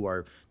people who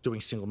are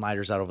doing single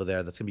nighters out over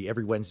there. That's going to be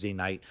every Wednesday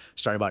night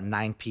starting about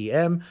 9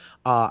 p.m.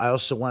 I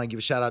also want to give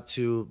a shout out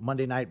to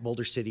Monday Night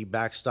Boulder City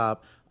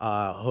Backstop,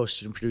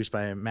 hosted and produced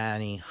by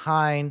Manny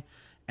Hine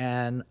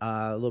and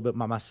a little bit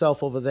by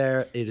myself over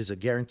there. It is a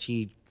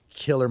guaranteed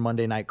killer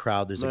Monday night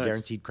crowd. There's a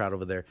guaranteed crowd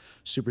over there.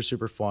 Super,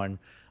 super fun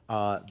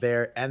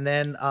there. And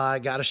then I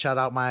got to shout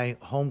out my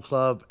home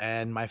club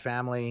and my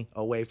family,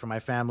 away from my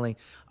family,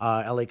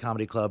 LA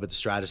Comedy Club at the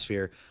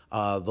Stratosphere.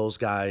 Those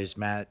guys,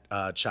 Matt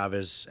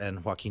Chavez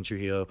and Joaquin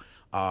Trujillo,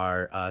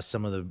 are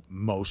some of the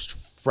most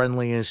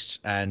friendliest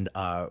and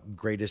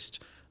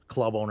greatest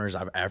club owners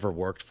I've ever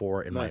worked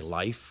for in my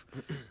life.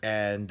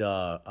 And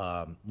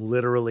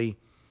literally,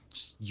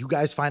 you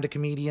guys find a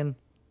comedian,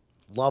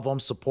 love them,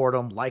 support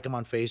them, like them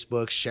on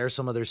Facebook, share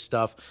some of their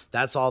stuff.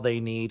 That's all they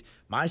need.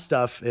 My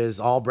stuff is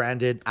all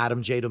branded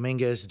Adam J.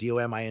 Dominguez,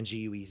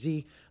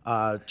 Dominguez,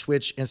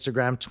 Twitch,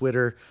 Instagram,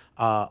 Twitter,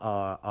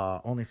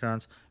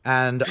 OnlyFans,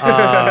 and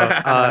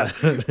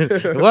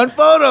one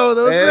photo.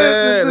 That's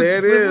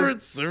it. There it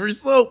is. Slippery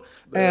slope.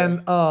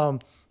 And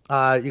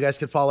You guys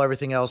can follow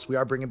everything else. We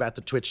are bringing back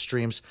the Twitch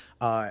streams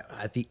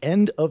at the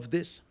end of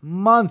this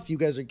month. You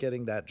guys are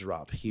getting that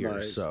drop here.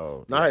 Nice.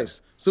 So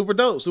nice. Super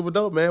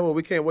dope, man. Well,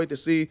 we can't wait to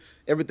see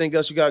everything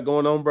else you got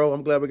going on, bro.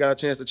 I'm glad we got a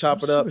chance to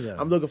chop it up.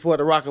 I'm looking forward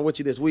to rocking with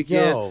you this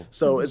weekend.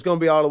 So it's going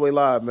to be all the way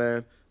live,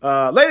 man.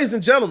 Ladies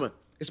and gentlemen,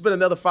 it's been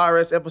another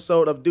fire-ass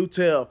episode of Do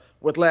Tell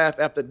with Laugh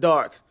After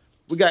Dark.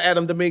 We got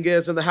Adam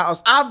Dominguez in the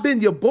house. I've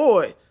been your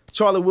boy,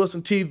 Charlie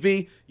Wilson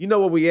TV. You know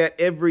where we at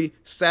every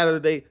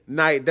Saturday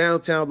night,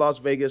 downtown Las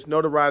Vegas,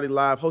 Notoriety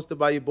Live, hosted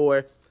by your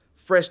boy.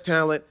 Fresh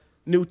talent,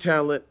 new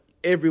talent,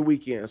 every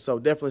weekend. So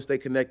definitely stay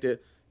connected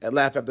at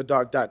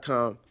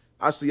laughafterdark.com.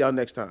 I'll see y'all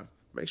next time.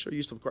 Make sure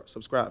you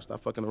subscribe.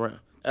 Stop fucking around.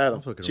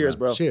 Adam, cheers,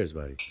 bro. Cheers,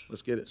 buddy.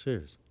 Let's get it.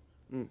 Cheers.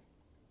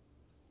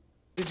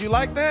 Did you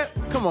like that?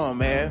 Come on,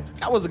 man.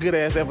 That was a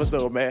good-ass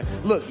episode, man.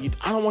 Look,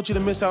 I don't want you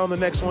to miss out on the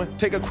next one.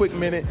 Take a quick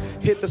minute.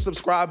 Hit the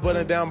subscribe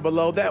button down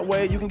below. That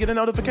way you can get a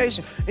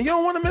notification. And you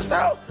don't want to miss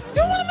out? You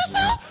don't want to miss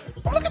out?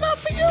 I'm looking out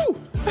for you.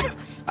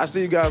 I'll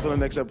see you guys on the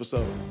next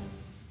episode.